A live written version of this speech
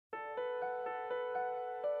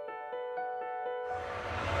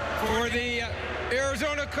the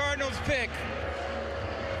Arizona Cardinals pick.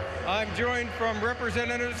 I'm joined from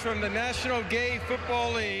representatives from the National Gay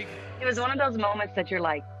Football League. It was one of those moments that you're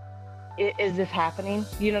like, is this happening?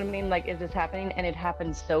 You know what I mean? Like, is this happening? And it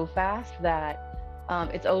happened so fast that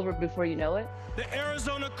it's over before you know it. The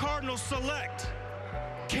Arizona Cardinals select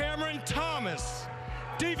Cameron Thomas,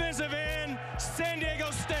 defensive end, San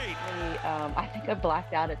Diego State. I think I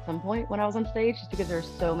blacked out at some point when I was on stage just because there's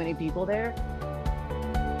so many people there.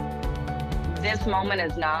 This moment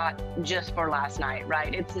is not just for last night,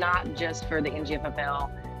 right? It's not just for the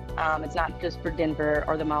NGFFL. It's not just for Denver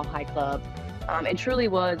or the Mile High Club. It truly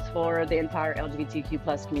was for the entire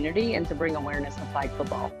LGBTQ+ community and to bring awareness to flag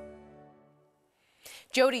football.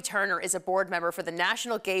 Jodie Turner is a board member for the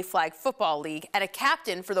National Gay Flag Football League and a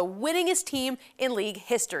captain for the winningest team in league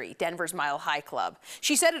history, Denver's Mile High Club.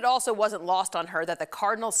 She said it also wasn't lost on her that the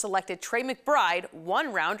Cardinals selected Trey McBride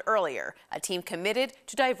one round earlier, a team committed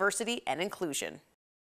to diversity and inclusion.